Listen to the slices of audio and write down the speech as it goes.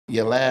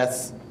your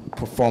last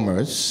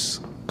performers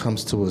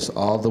comes to us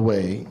all the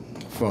way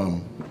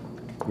from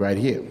right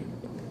here.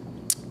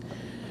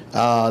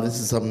 This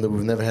is something that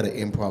we've never had an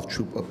improv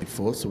troupe up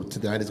before, so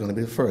tonight is going to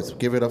be the first.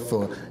 Give it up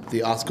for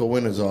the Oscar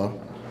winners are.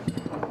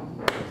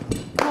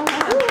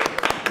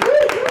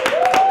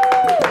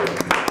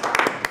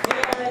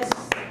 Hey guys,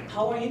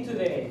 how are you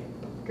today?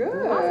 Good.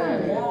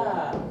 Awesome.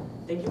 Yeah.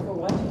 Thank you for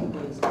watching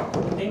this.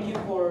 Thank you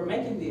for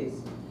making this.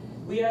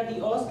 We are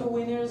the Oscar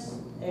winners,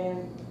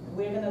 and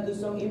we're gonna do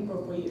some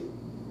improv for you.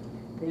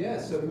 Yeah,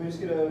 so can we just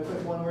get a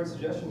quick one-word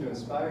suggestion to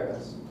inspire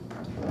us?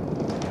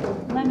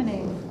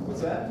 Lemonade.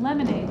 What's that?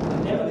 Lemonade.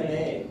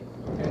 Lemonade.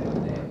 Okay,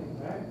 lemonade.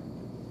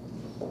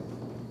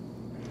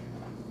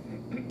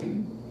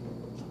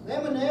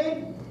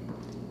 Lemonade?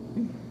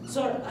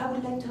 Sir, I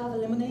would like to have a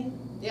lemonade.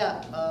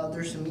 Yeah,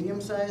 there's a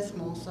medium size,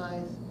 small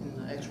size,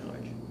 and the extra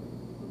large.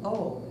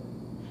 Oh,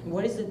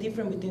 what is the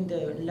difference between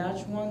the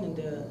large one and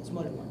the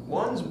smaller one?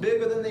 One's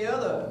bigger than the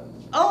other.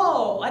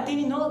 Oh, I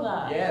didn't know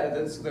that. Yeah,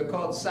 they're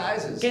called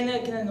sizes. Can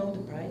I know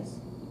the price?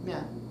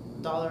 Yeah,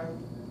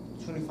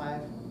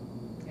 $1.25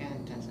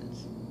 and 10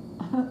 cents.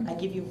 I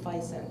give you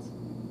 5 cents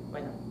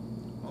right now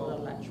for the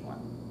large one.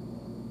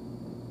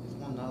 It's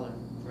 $1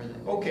 for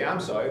the. Okay, I'm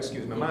sorry,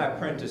 excuse me. My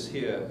apprentice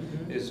here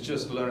is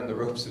just learning the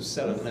ropes of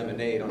selling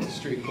lemonade on the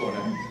street corner.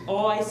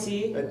 Oh, I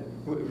see.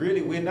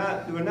 Really, we're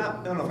not on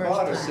a First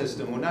barter time.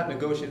 system. We're not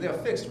negotiating. They're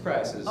fixed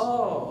prices.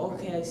 Oh,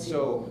 okay, I see.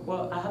 So-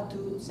 well, I have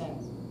 2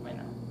 cents right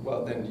now.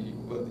 Well, then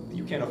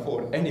you can't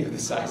afford any of the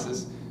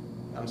sizes.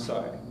 I'm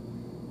sorry.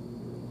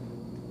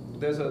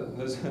 There's a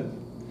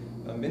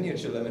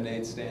miniature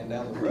lemonade stand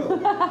down the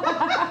road. But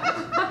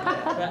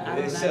I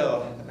They don't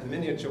sell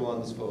miniature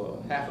ones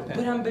for half a But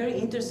penny. I'm very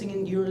interested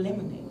in your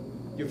lemonade.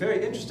 You're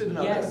very interested in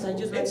our Yes, lemonade? I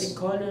just like the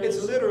colors.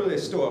 It's literally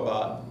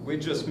store-bought. We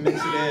just mix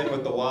it in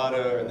with the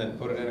water and then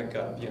put it in a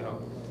cup, you know.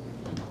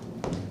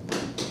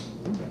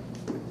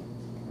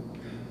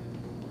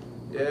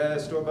 Yeah,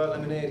 store-bought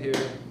lemonade here.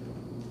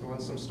 You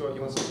want some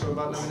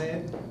store-bought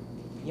lemonade?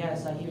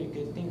 Yes, I hear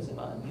good things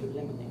about your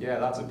lemonade. Yeah,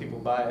 lots of people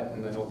buy it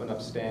and then open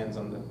up stands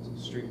on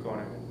the street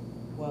corner.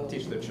 Well,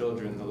 Teach their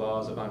children the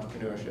laws of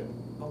entrepreneurship.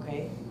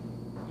 okay.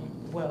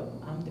 Well,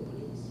 I'm the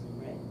police,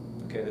 right?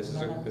 Okay, this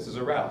is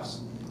a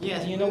Ralph's.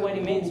 Yes, You know what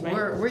it means, right?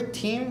 We're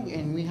team,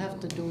 and we have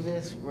to do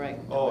this right.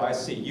 Oh, I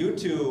see. You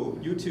two,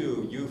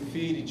 you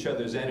feed each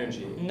other's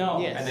energy. No.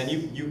 Yes. And then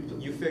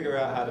you figure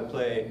out how to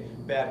play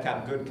bad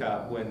cop, good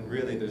cop when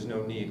really there's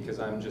no need because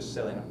I'm just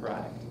selling a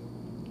product.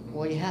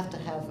 Well, you have to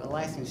have a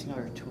license in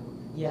order to.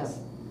 Yes.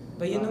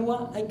 But you know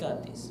what? I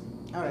got this.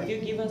 All right. If you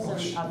give us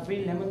a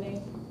free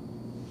lemonade,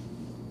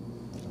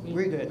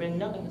 We're good. We're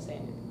not gonna say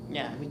anything.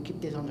 Yeah, we keep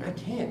this on I there.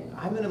 can't.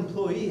 I'm an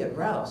employee at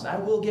Ralph's. I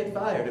will get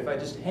fired if I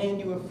just hand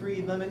you a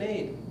free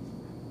lemonade.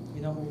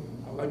 You know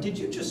who? Or did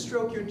you just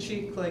stroke your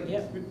cheek like?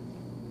 Yeah.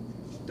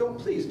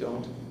 Please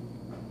don't.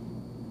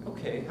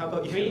 Okay, how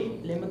about you? Free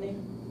lemonade?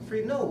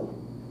 Free? No.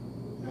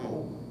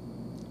 No.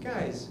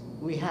 Guys,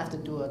 We have to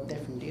do a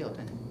different deal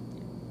then.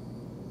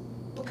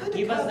 what kind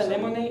Give of us cops the are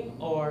we? lemonade,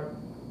 or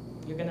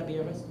you're gonna be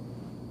arrested.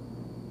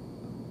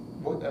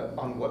 What,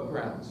 on what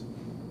grounds?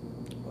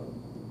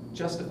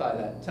 Justify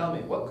that. Tell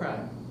me, what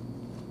crime?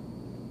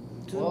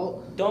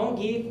 Well- Don't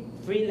give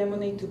free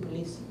lemonade to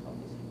police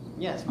officers.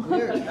 Yes,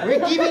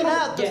 we're giving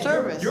out the Yeah,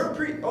 service.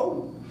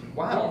 Oh,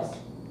 wow. Yes.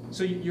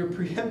 So you're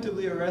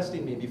preemptively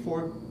arresting me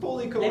before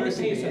fully Let me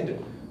coercing tell you me into...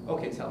 something.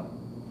 Okay, tell me.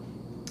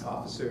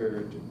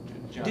 Officer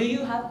John. Do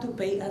you have to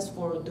pay us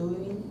for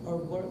doing our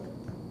work?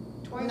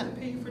 Do I have to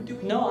pay you for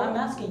doing No, work? I'm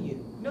asking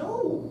you.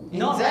 No.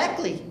 No,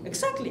 Exactly.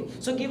 Exactly.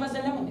 So give us the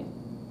lemonade.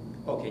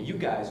 Okay, you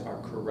guys are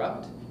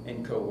corrupt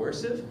and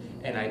coercive,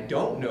 and I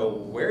don't know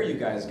where you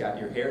guys got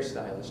your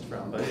hairstylist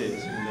from, but it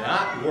is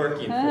not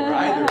working for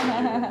either of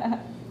you.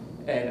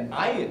 And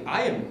I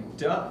am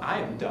done. I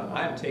am done.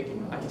 I am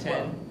taking my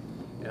 10,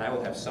 and I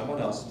will have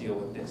someone else deal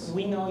with this.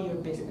 We know your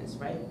business,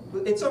 right?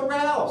 It's a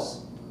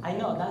Ralph's. I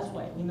know, that's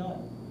why, we know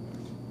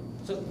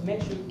it. So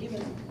make sure you give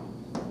us.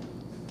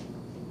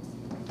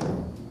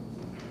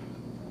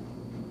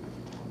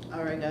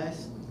 All right,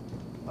 guys.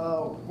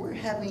 We're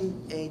having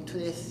a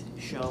today's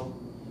show,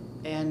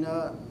 and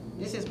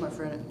this is my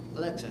friend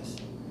Alexis,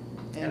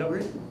 and Hello.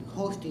 we're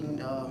hosting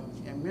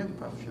an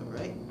improv show,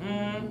 right?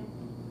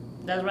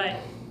 That's right.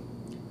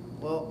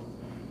 Well,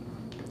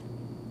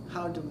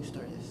 how do we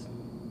start this?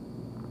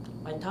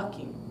 By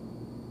talking.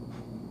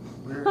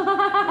 We're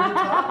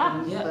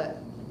talking, Yeah. but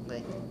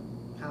like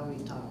how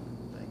we talk,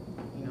 like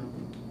you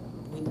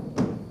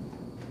know.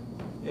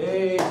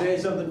 Hey, say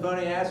something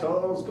funny,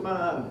 assholes. Come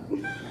on.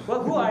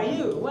 Well, who are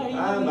you? What are you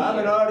doing I'm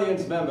an here?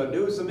 audience member.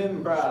 Do some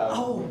improv.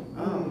 Oh,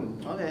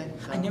 Okay.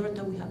 So I never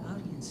thought we had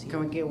audience here. Can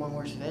we get one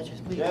more sandwiches,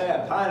 please?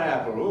 Yeah,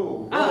 pineapple.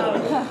 Ooh.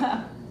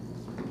 Oh.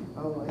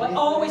 Oh, But it is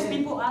always what it is.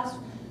 people ask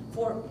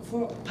for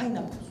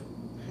pineapples.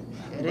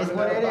 It is Running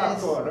what out it of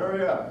is. popcorn.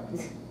 Hurry up.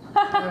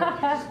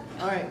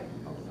 All right.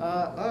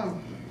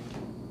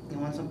 You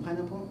want some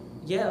pineapple?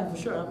 Yeah, for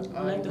sure.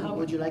 I'd like to have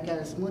Would you like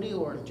a smoothie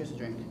or just a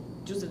drink?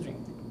 just a drink.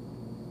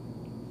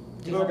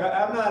 Look,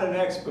 I'm not an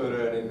expert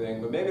or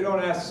anything, but maybe don't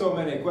ask so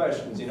many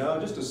questions, you know?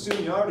 Just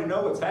assume you already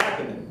know what's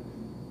happening.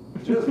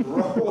 Just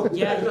roll.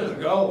 Yeah, just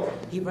go.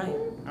 You're right.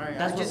 Alright,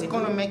 That's I'm what just we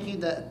gonna do. make you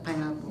the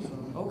pineapple.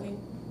 So. Okay.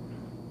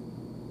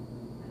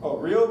 Oh,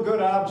 real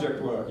good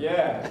object work,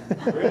 yeah.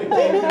 Really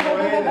came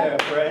away there,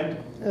 friend.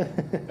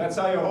 That's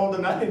how you hold a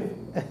knife.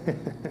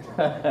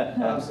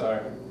 I'm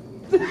sorry.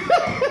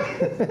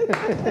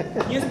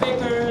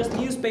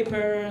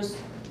 Newspapers.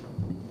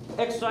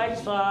 Extra,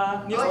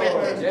 yeah.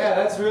 newspapers. Yeah,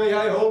 that's really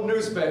how you hold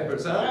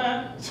newspapers,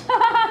 huh?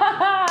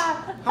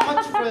 How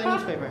much for the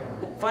newspaper?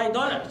 $5.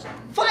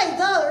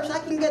 $5? I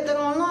can get that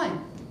online.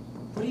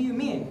 What do you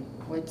mean?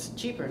 Well, it's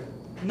cheaper.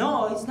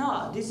 No, it's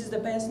not. This is the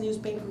best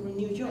newspaper in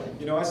New York.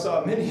 You know, I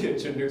saw a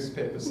miniature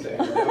newspaper stand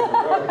down the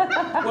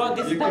road. Well,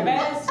 this You is the can-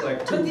 best. like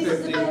But this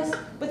is the $2.50. best.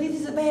 But this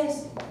is the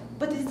best.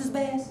 But this is the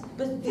best.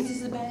 But this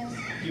is the best.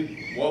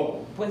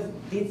 Whoa. Pues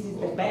this is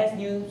the best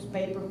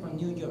newspaper from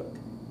New York.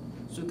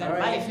 So you can buy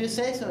Alright, if it. you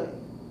say so.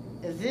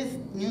 Is this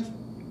news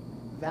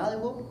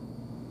valuable?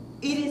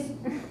 It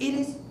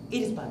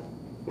is bad.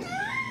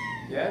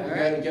 Yeah, you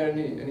Alright. got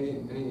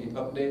any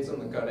updates on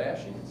the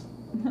Kardashians?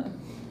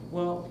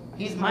 Well,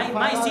 He's my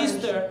 $5.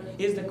 sister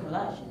is the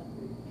Kardashian.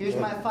 Here's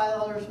my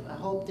 $5. I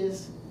hope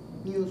this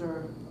news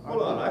are.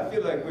 Hold on, I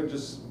feel like we're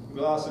just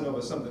glossing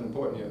over something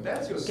important here. If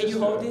that's your sister. Can you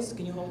hold this?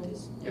 Can you hold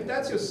this? If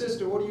that's your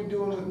sister, what are you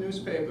doing with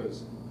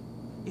newspapers?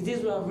 Is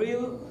this a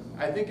real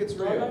I think it's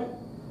dollar? real.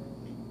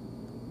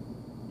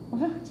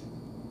 What?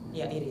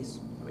 Yeah, it is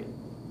real.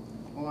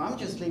 Well, I'm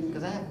just leaving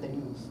because I have the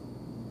news.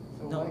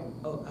 So No. why-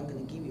 Oh, I'm gonna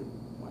give you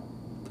one.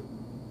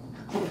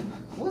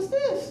 What's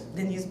this?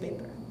 The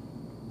newspaper.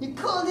 You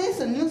call this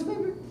a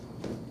newspaper?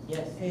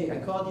 Yes. Hey, I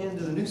called you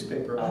into the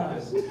newspaper Uh-huh.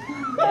 office.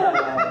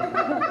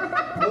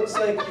 Looks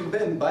like you've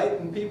been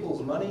biting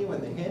people's money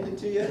when they hand it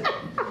to you.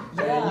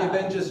 Yeah. And you've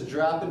been just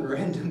dropping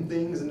random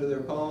things into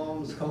their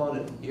palms,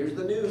 calling it, here's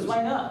the news.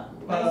 Why not?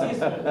 My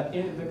sister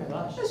is the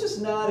Kardashian. That's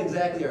just not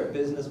exactly our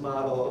business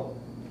model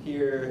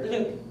here.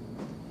 Look,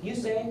 you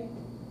say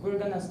we're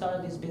gonna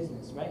start this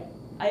business, right?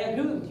 I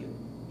agree with you.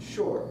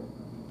 Sure,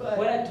 but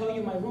When I told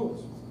you my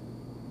rules,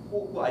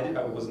 well,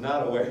 I was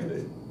not aware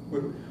that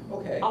we're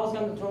okay. I was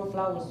gonna throw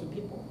flowers to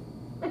people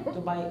to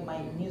buy my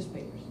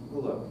newspapers.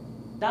 Well, look,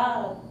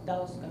 That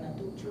was gonna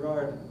do.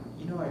 Gerard,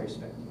 you know I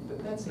respect you,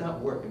 but that's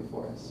not working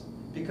for us.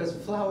 Because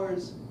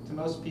flowers, to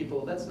most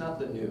people, that's not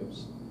the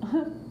news.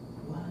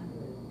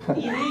 What?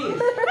 It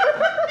is.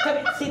 Come,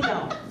 sit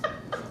down.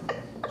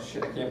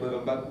 Shit, I can't believe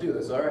I'm about to do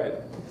this. All right,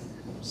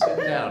 sit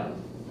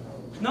down.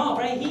 No,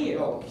 right here.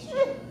 Oh,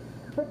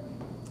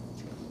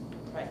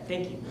 Right,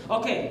 thank you.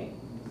 Okay,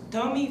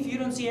 tell me if you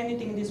don't see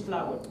anything in this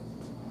flower.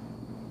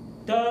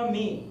 Tell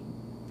me.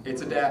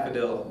 it's a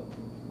daffodil,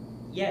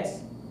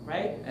 Yes,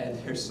 right? and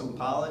there's some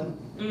pollen.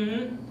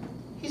 Mm-hmm.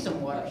 Here's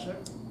some water, sir.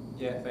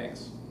 Yeah,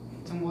 thanks.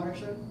 Some water,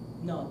 sir.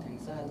 No,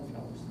 thanks. I have the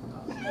flowers.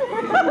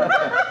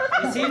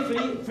 You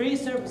see, free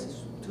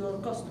services to our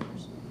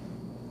customers.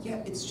 Yeah,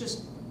 it's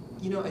just,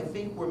 you know, I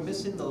think we're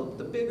missing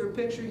the bigger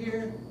picture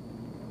here.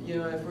 You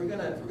know, if we're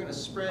gonna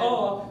spread.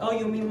 Oh,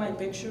 you mean my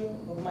picture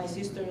of my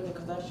sister, the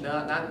Kardashian?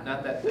 No,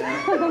 not that thing.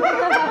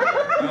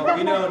 No,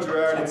 we know,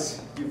 Gerard.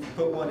 You've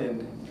put one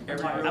in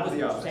every room I of was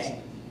the office.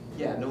 saying.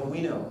 Yeah, no, we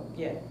know.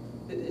 Yeah.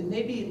 And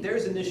maybe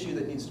there's an issue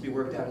that needs to be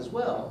worked out as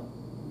well.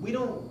 We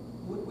don't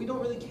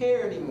really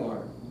care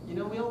anymore. You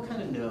know, we all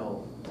kind of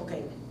know.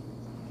 Okay.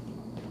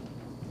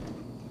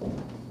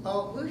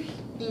 We've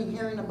been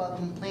hearing about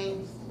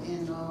complaints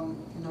in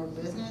our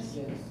business,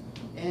 Yes.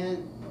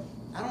 and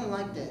I don't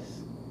like this.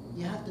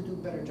 You have to do a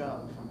better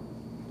job.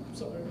 I'm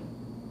sorry.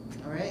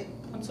 All right?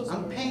 I'm so sorry.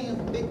 I'm paying you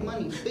big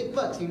money, big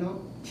bucks, you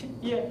know.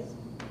 Yes.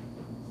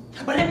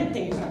 But let me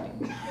tell you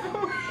something.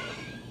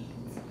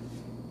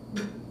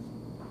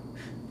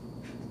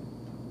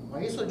 Why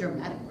are you so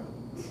dramatic, bro?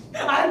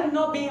 I'm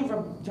not being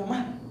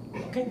dramatic.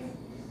 Okay.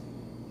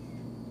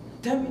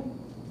 Tell me.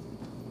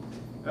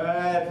 All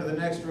right, for the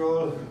next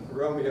role,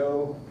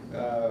 Romeo,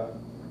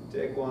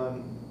 take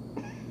one,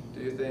 do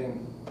your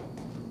thing.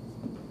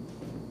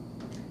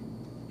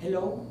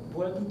 Hello.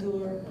 Welcome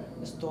to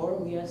our store.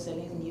 We are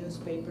selling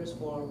newspapers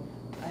for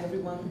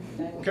everyone.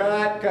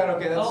 Cut,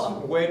 okay, that's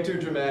Oh, way too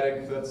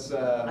dramatic. Let's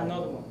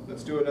Another one.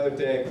 let's do another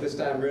take. This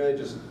time, really,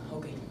 just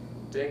Okay.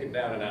 take it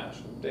down a notch.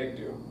 Take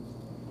two.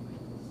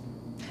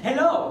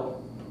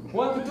 Hello.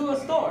 Welcome to our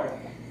store.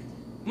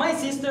 My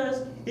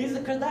sister is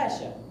a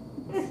Kardashian.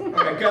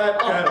 Okay,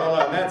 cut, hold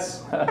on.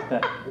 That's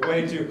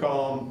way too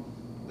calm.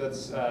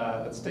 Let's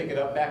take it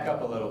up, back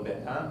up a little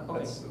bit, huh? Okay.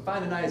 Let's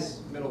find a nice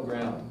middle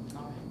ground.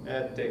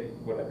 Take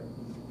whatever.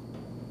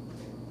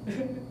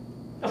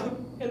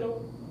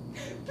 Hello.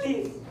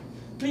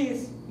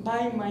 Please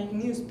buy my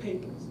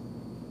newspapers.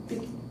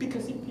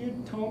 Because if you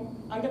don't,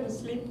 I'm gonna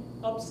sleep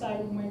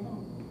upside my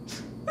home.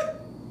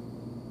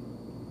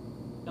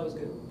 That was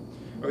good.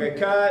 Okay,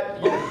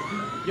 cut.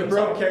 You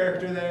broke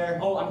character there.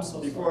 Oh, I'm so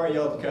Before I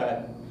yelled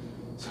cut.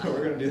 So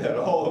we're gonna do that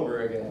all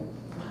over again.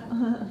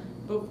 sorry.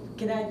 But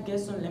can I get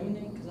some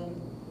lemonade? Because I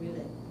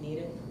really need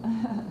it.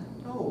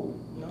 No,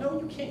 No? no,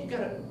 you can't. You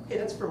gotta Hey,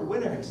 that's for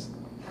winners.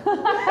 I'm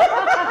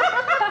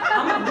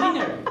a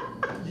winner.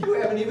 You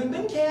haven't even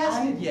been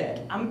casted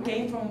yet. I'm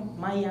came from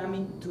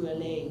Miami to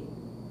LA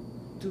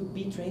to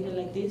be traded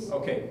like this.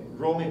 Okay,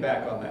 roll me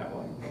back on that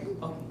one.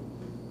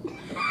 Okay.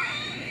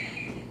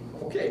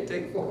 Okay,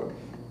 take 4.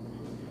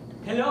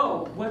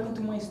 Hello, welcome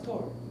to my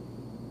store.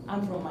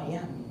 I'm from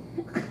Miami.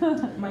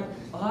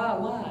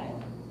 Why?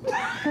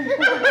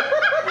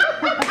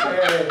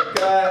 Okay,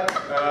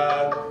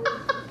 cut.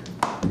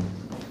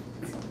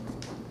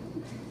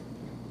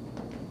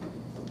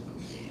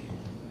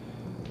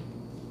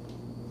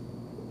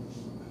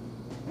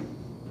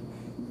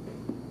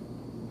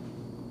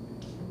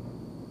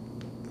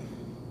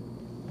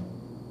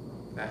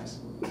 Nice.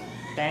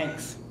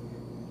 Thanks.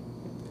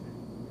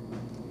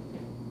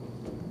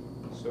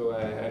 So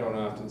I don't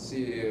often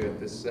see you at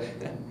this at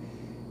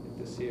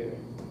this here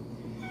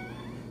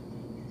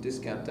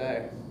discount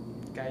tire.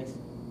 Guys,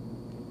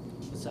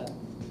 what's up?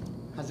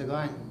 How's it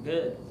going?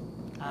 Good.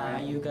 Are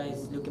you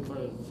guys looking for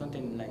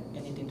something like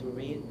anything to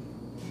read?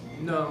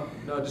 No,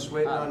 just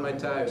waiting on my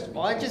tires.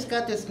 Well, I just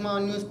got this small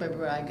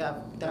newspaper I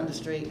got down the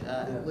street,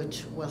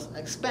 which was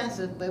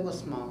expensive, but it was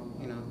small,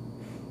 you know.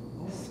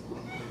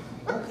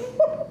 Okay.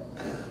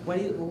 What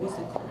was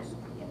the cost?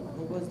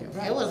 What was the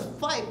price? It was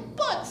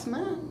 $5,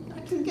 man. I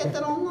can get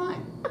that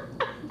online.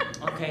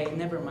 Okay,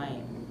 never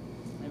mind.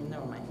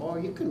 Never mind. Or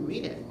you can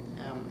read it.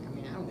 I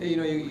mean, I don't. Hey, you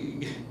know,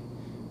 you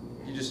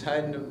just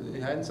hiding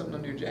something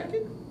under your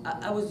jacket?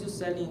 I was just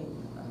selling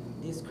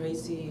this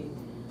crazy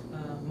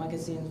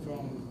magazine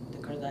from the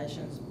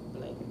Kardashians,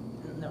 but like,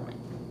 never mind.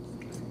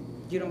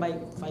 You don't buy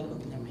 $5,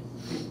 never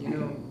mind. You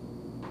know,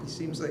 he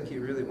seems like he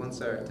really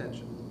wants our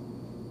attention.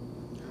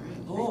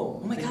 Oh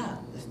my God.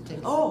 Let's take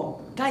it.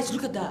 Oh, guys,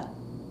 look at that.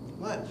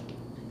 What?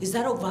 Is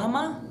that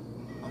Obama?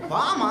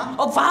 Obama?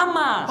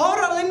 Obama! Hold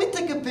on, let me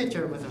take a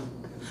picture with him.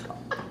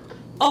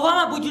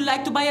 Obama, would you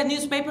like to buy a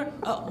newspaper?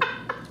 Oh.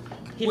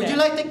 Would you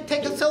like to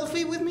take a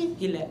selfie with me?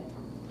 He left.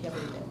 He left.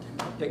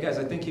 Yeah, guys,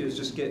 I think he was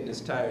just getting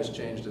his tires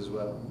changed as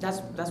well. That's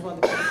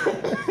what the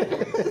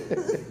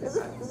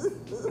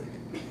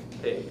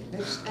Hey,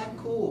 just act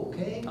cool,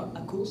 okay?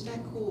 Cool? Just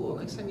act cool.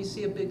 Next time you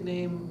see a big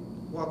name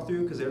walk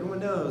through, because everyone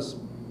knows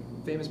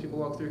famous people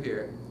walk through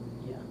here.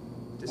 Yeah.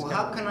 Well,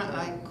 how can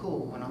I act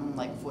cool when I'm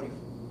like 40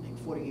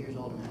 years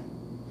old, man?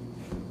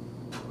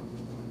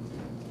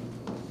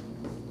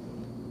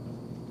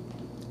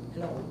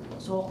 Hello.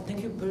 So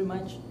thank you very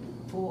much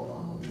for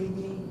bringing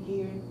me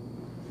here.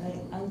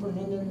 I'm from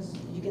London.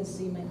 You can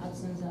see my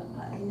accent.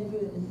 I never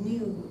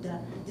knew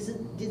that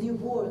the new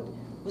board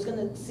was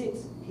gonna sit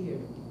here.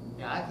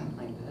 Yeah, I can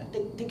play that.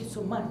 Thank you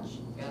so much.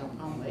 Yeah, no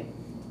problem, mate.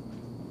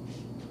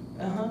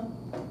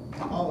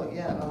 Oh,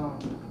 yeah,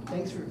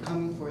 thanks for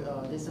coming for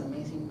this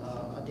amazing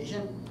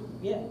audition.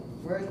 yeah.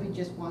 First, we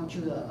just want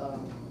you to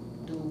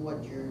do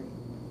what you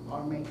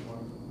are made for.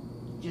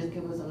 Just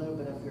give us a little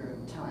bit of your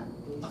talent,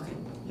 please. Okay.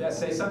 Yeah,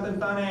 say something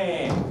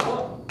funny.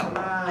 What? Come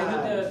on. Are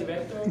you the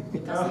director? The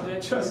casting No,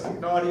 director? just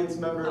an audience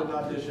member of an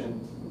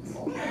audition.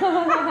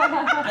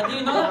 I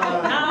didn't know.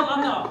 Now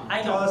I know.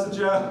 I Tell know. us a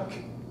joke.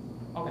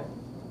 Okay.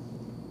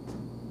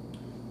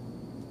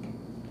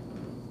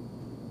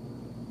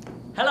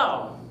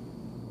 Hello.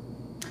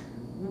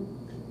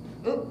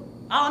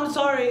 I'm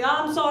sorry.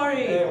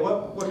 Hey,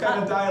 what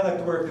kind of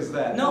dialect work is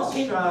that? No,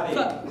 That's shoddy.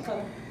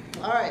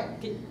 All right.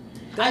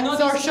 I know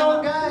That's our this is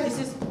show, not- guys.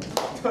 This is.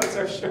 That's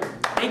our show.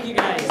 Thank you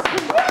guys.